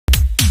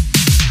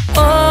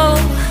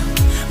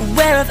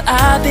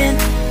I've been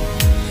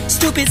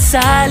stupid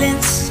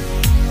silence.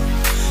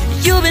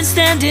 You've been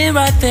standing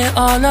right there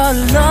all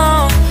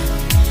along,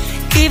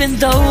 even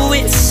though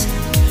it's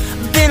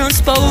been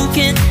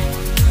unspoken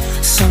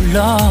so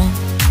long.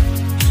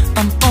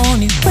 I'm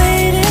only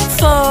waiting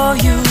for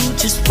you,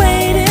 just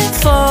waiting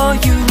for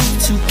you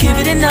to give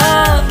it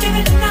enough.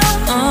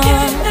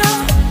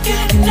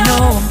 You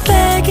know I'm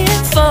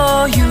begging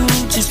for you,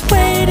 just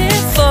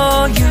waiting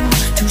for you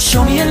to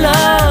show me your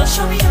love.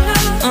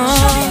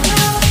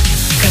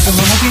 Cause I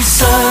wanna be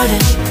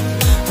certain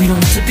we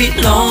don't have to be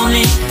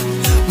lonely,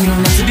 we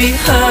don't have to be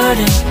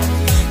hurting.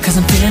 Cause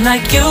I'm feeling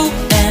like you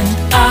and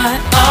I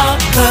are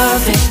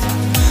perfect.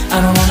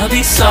 I don't wanna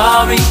be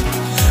sorry,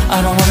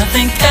 I don't wanna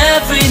think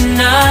every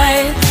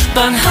night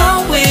about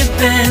how we've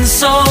been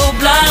so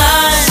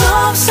blind. So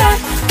upset,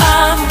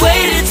 I've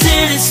waited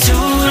till it's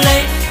too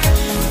late.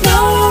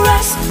 No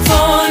rest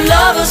for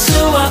lovers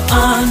who are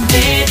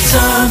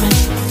undetermined.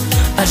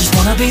 I just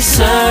wanna be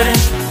certain,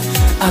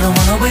 I don't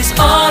wanna waste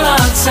all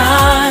our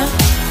time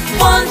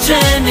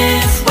wondering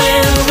if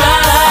we're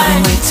right. I've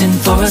been waiting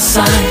for a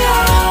sign,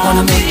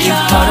 wanna make you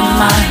part of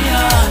mine.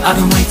 I've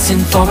been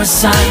waiting for a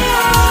sign,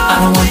 I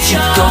don't want you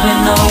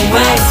going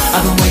away.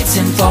 I've been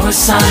waiting for a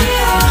sign,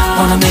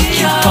 wanna make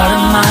you part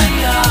of mine.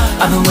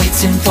 I've been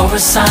waiting for a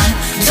sign.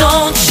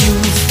 Don't you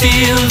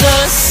feel the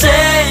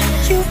same?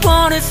 You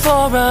want it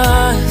for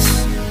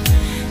us,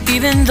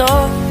 even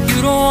though you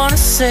don't wanna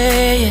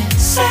say it.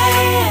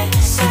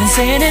 You've been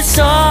saying it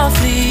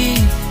softly,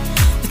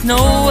 with no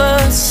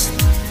words.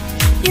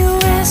 You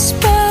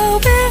whisper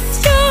with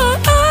your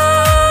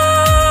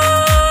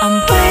eyes. I'm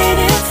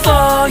waiting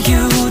for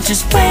you,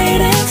 just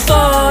waiting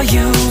for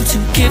you to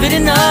give it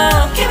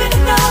enough.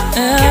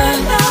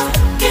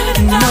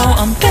 You know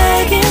I'm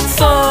begging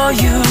for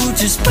you,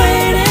 just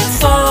waiting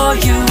for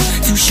you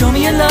to show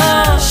me your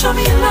love,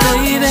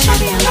 baby.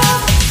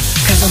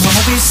 Cause I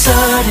wanna be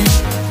certain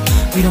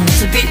we don't have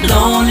to be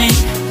lonely,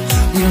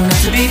 we don't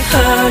have to be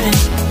hurting.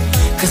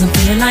 Cause I'm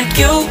feeling like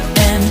you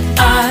and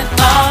I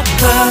are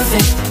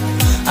perfect.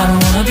 I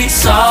don't wanna be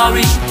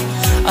sorry,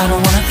 I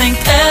don't wanna think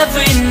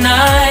every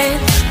night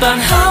about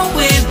how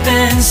we've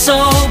been so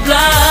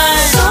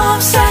blind. So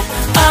upset,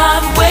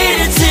 I've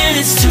waited till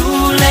it's too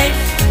late.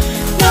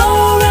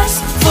 No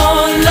rest for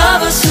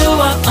lovers who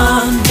are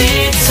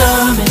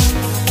undetermined.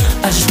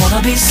 I just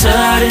wanna be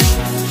certain,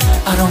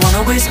 I don't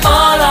wanna waste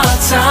all our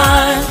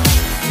time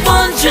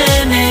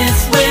wondering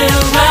if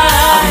we're right.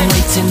 I've been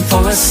waiting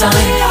for a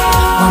sign,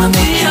 wanna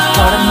make you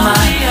part of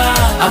mine.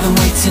 I've been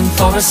waiting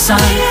for a sign,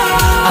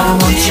 I don't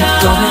want you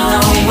going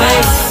away.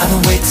 I've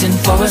been waiting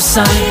for a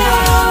sign,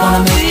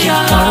 wanna make you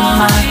part of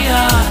mine.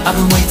 I've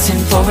been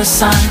waiting for a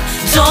sign.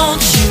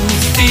 Don't you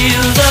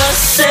feel the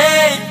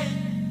same?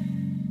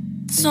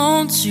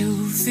 Don't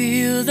you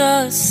feel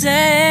the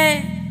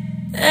same?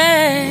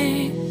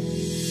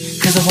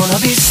 Cause I wanna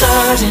be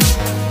certain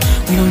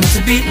we don't have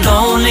to be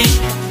lonely,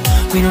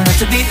 we don't have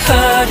to be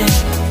hurting.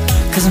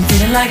 Cause I'm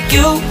feeling like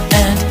you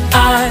and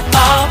I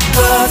are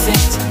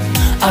perfect.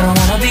 I don't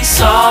wanna be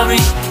sorry,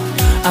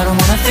 I don't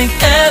wanna think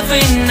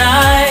every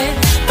night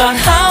about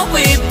how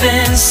we've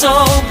been so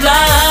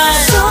blind.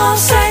 Some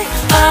say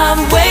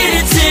I've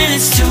waited till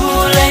it's too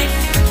late.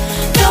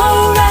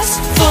 No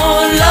rest for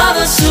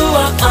lovers who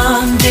are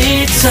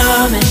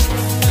undetermined.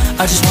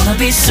 I just wanna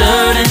be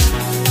certain,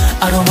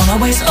 I don't wanna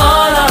waste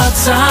all our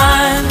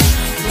time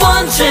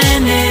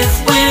wondering if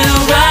we're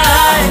right.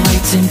 I've been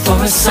waiting for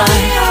a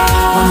sign,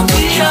 wanna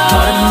make you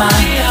part of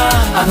mine.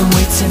 I've been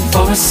waiting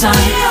for a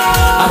sign,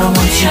 I don't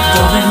want you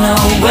going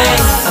away.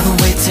 I've been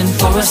waiting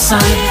for a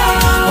sign,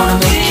 wanna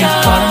make you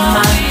part of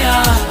mine.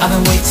 I've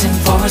been waiting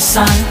for a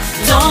sign.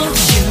 Don't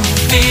you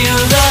feel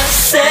the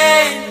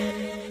same?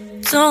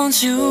 Don't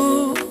you?